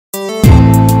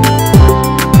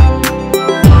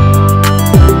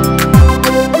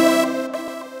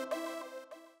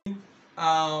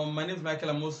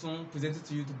Michael Amosun, presenting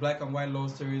to you the Black and White Law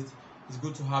series. It's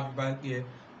good to have you back here.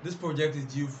 This project is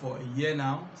due for a year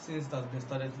now, since it has been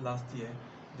started last year.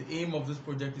 The aim of this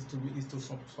project is to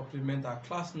supplement our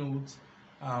class notes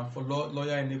for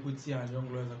lawyer in equity and young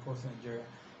lawyers across Nigeria.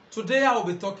 Today I will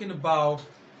be talking about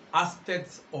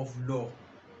aspects of law.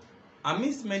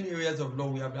 Amidst many areas of law,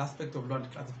 we have the aspect of law and the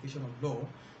classification of law.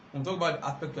 When we talk about the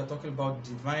aspect, we are talking about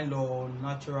divine law,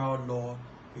 natural law,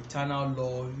 eternal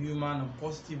law, human and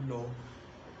positive law.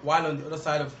 While on the other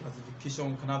side of classification,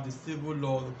 we can have the civil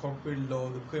law, the corporate law,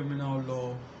 the criminal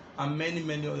law, and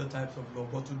many other types of law.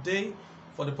 But today,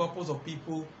 for the purpose of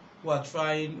people who are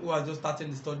just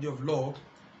starting the study of law,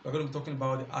 we're going to be talking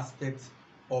about the aspects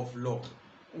of law.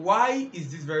 Why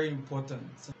is this very important?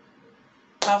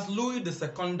 As Louis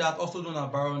II, also known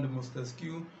as Baron de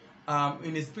Montesquieu,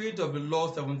 in the spirit of the law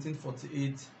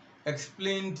 1748,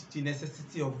 explained the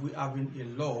necessity of having a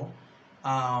law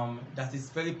that is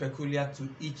very peculiar to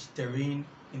each terrain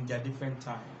in their different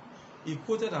time. He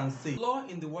quoted and said, "Law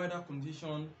in the wider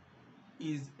condition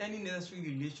is any necessary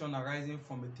relation arising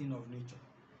from a thing of nature."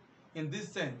 In this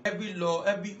sense, every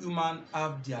human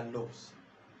have their laws.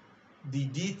 The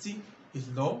deity is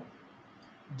law,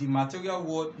 the material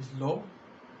world is law,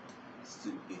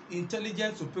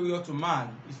 intelligence superior to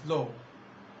man is law,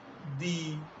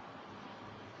 the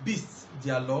beasts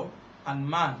their law, and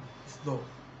man is law.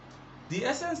 The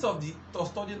essence of the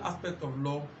studying aspect of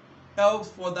law helps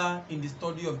further in the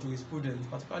study of jurisprudence,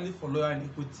 particularly for lawyer and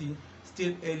equity,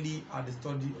 still early at the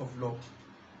study of law.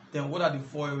 Then what are the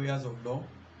four areas of law,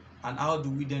 and how do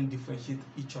we then differentiate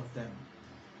each of them?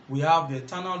 We have the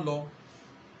eternal law,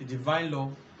 the divine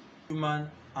law, human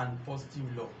and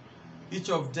positive law. Each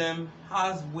of them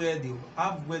has where they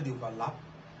overlap,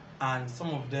 and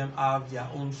some of them have their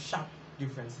own sharp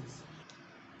differences.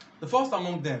 The first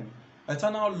among them,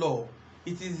 eternal law,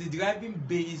 it is the driving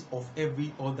base of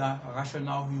every other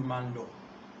rational human law.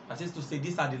 That is to say,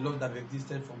 these are the laws that have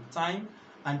existed from time,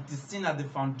 and it is seen as the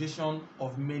foundation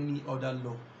of many other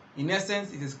laws. In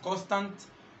essence, it is constant,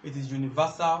 it is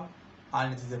universal,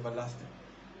 and it is everlasting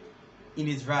in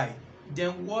its right.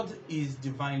 Then what is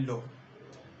divine law?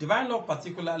 Divine law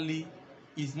particularly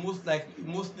is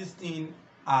mostly seen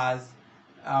as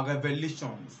a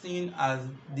revelation, seen as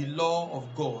the law of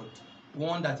God,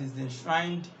 one that is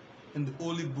enshrined in the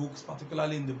holy books,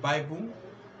 particularly in the Bible,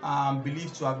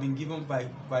 believed to have been given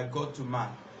by God to man.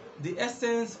 The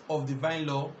essence of divine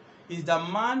law is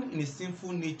that man in his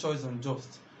sinful nature is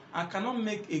unjust and cannot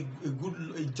make a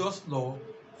just law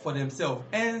for themselves.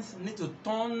 Hence, need to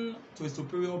turn to a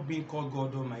superior being called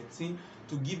God Almighty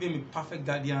to give him a perfect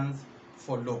guidance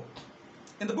for law.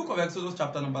 In the book of Exodus,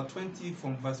 chapter number 20,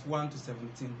 from verse 1 to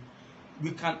 17,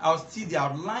 we can see the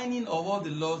outlining of all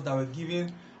the laws that were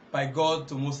given by God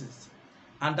to Moses.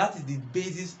 And that is the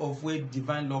basis of where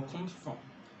divine law comes from.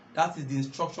 That is the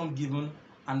instruction given,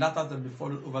 and that has to be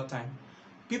followed over time.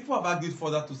 People have argued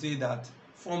further to say that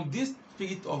from this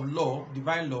spirit of law,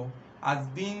 divine law, has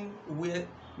been where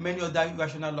many other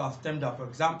irrational laws stemmed out. For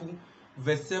example,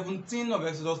 verse 17 of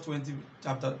Exodus 20,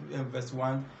 chapter verse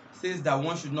 1, says that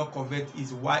one should not covet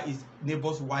his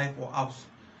neighbor's wife or house.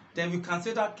 Then we can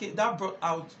say that brought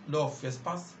out law of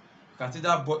trespass. We can say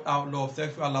that brought out law of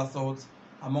sexual assault,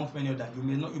 amongst many others.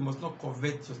 You must not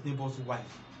covet your neighbor's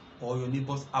wife or your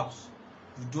neighbor's house.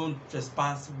 You don't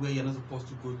trespass where you're not supposed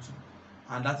to go to,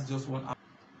 and that is just one.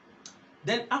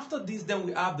 Then after this, then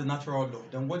we have the natural law.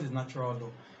 Then what is natural law?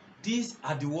 These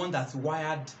are the ones that's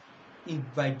wired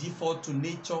by default to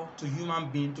nature, to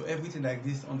human being, to everything that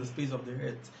exists on the space of the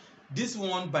earth. This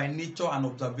one, by nature and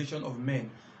observation of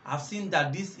men, I've seen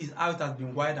that this is how it has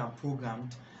been wired and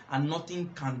programmed, and nothing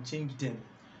can change them.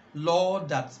 Law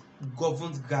that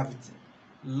governs gravity.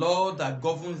 Law that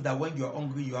governs that when you are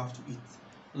hungry, you have to eat.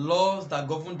 Laws that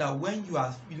govern that when you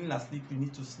are feeling asleep, you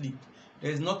need to sleep.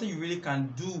 There is nothing you really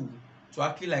can do to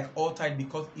actually alter it,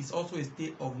 because it's also a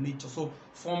state of nature. So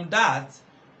from that,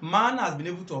 man has been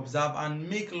able to observe and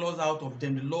make laws out of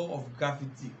them. The law of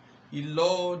gravity, a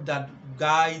law that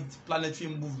guides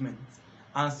planetary movements,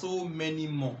 and so many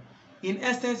more. In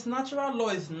essence, natural law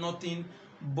is nothing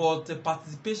but a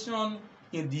participation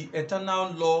in the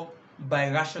eternal law by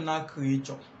rational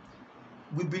creature.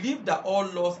 We believe that all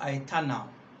laws are eternal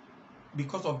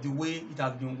because of the way it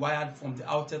has been wired from the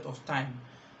outset of time.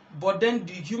 But then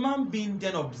the human being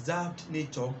then observed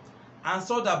nature and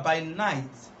saw that by night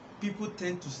people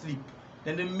tend to sleep.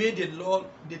 Then they made a law,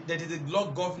 there is a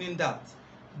law governing that.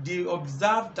 They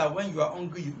observed that when you are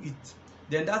hungry, you eat.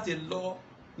 Then that's a law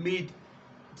made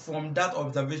from that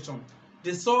observation.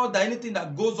 They saw that anything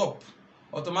that goes up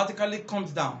automatically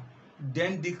comes down.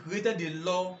 Then they created a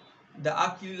law that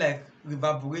actually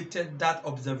reverberated that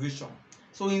observation.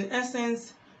 So in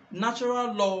essence,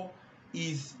 natural law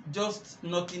is just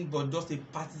nothing but just a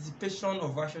participation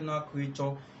of rational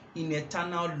creature in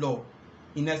eternal law,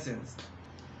 in essence.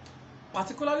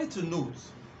 Particularly to note,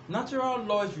 natural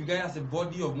law is regarded as a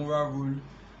body of moral rule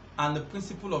and the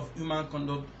principle of human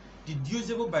conduct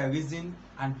deducible by reason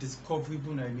and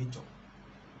discoverable by nature.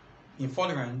 In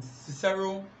furtherance,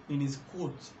 Cicero, in his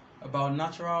quote about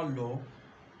natural law,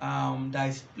 that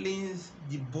explains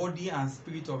the body and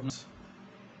spirit of nature,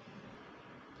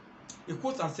 he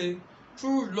quotes and says,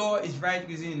 "True law is right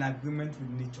reason in agreement with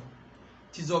nature.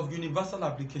 It is of universal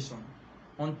application,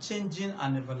 unchanging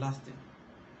and everlasting.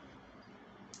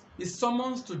 It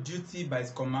summons to duty by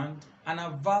its command and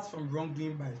averts from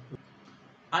wrongdoing by its praise,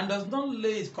 and does not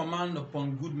lay its command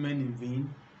upon good men in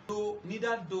vain,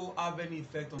 neither do have any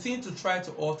effect on sin to try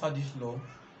to alter this law,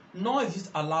 nor is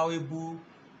it allowable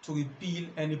to repeal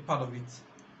any part of it,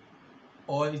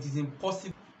 or it is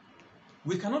impossible.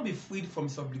 We cannot be freed from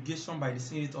its obligation by the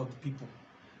Senate of the people,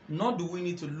 nor do we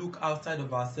need to look outside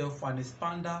of ourselves for an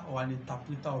expander or an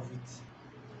interpreter of it.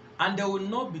 And there will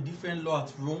not be different law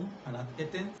at Rome and at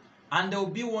Athens, and there will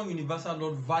be one universal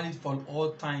law valid for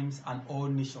all times and all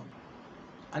nations.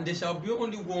 And there shall be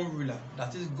only one ruler,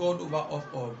 that is God over us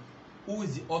all, who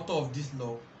is the author of this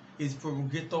law, its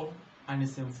promulgator, and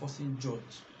its enforcing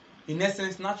judge." In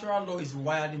essence, natural law is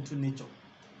wired into nature.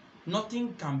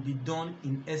 Nothing can be done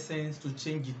in essence to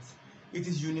change it. It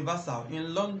is universal.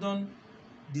 In London,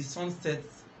 the sun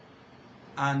sets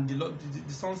and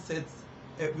the sun sets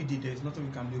every day. There is nothing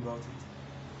we can do about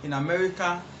it. In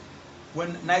America,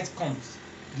 when night comes,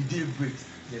 the day breaks.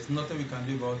 There's nothing we can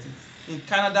do about it. In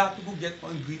Canada, people get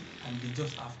hungry and they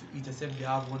just have to eat, except they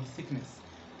have one sickness.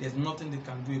 There's nothing they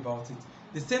can do about it.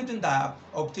 The same thing that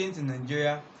obtains in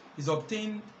Nigeria is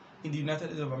obtained in the United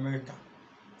States of America.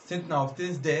 Same thing that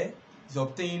obtains there is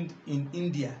obtained in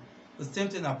India. The same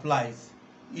thing applies.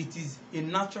 It is a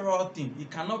natural thing.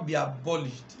 It cannot be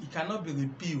abolished. It cannot be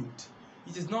repealed.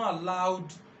 It is not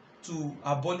allowed to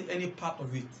abolish any part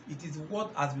of it. It is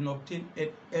what has been obtained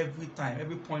at every time,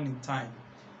 every point in time.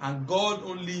 And God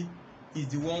only is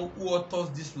the one who authors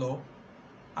this law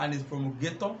and is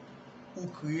promulgator, who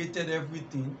created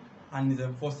everything and is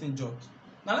enforcing judge.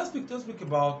 Now let's speak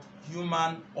about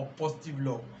human or positive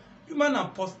law. Human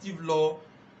and positive law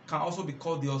can also be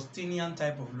called the Austinian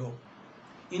type of law.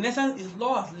 In essence, it's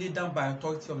law as laid down by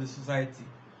authority of the society.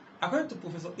 According to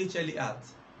Professor H.L.E. Hart,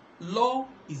 law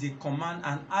is a command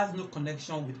and has no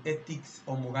connection with ethics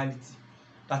or morality.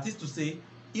 That is to say,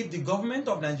 if the government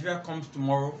of Nigeria comes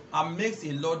tomorrow and makes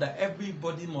a law that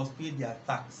everybody must pay their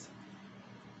tax,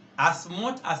 as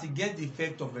much as it gets the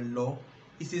effect of a law,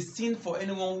 it's a sin for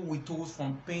anyone who withholds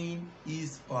from paying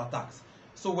his or her tax.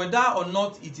 So whether or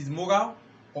not it is moral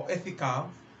or ethical,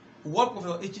 what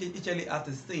Professor H.L.E. Hart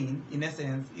is saying, in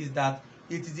essence, is that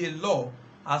it is a law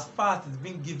as far as it's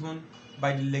been given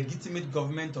by the legitimate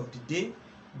government of the day,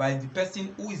 by the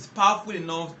person who is powerful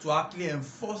enough to actually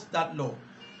enforce that law.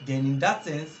 Then in that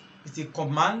sense, it's a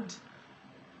command,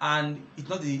 and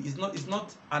it's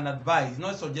not an advice, it's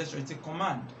not a suggestion, it's a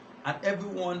command, and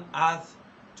everyone has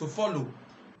to follow.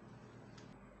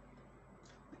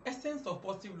 The essence of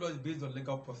positive law is based on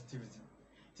legal positivism.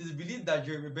 It is believed that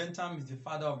Jeremy Bentham is the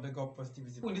father of legal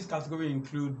positivism. In this category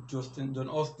include John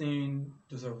Austin,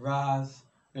 Joseph Raz,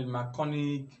 Ned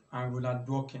McCormick, and Ronald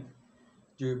Dworkin.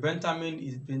 Jeremy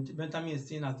Bentham is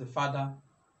seen as the father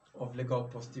of legal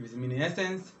positivism. In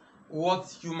essence, what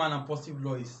human and positive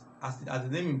law is, as the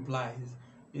name implies,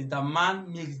 is that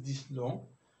man makes this law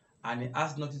and it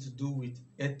has nothing to do with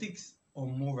ethics or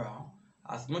moral,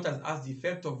 as much as it has the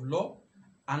effect of law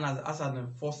and as an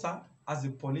enforcer, as a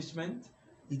punishment.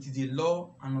 It is a law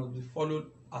and must be followed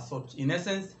as such. In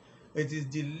essence, it is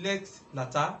the lex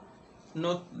lata,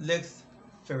 not lex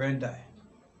ferenda.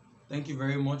 Thank you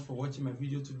very much for watching my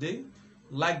video today.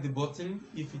 Like the button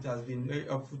if it has been very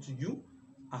helpful to you,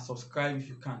 and subscribe if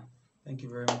you can. Thank you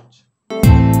very much.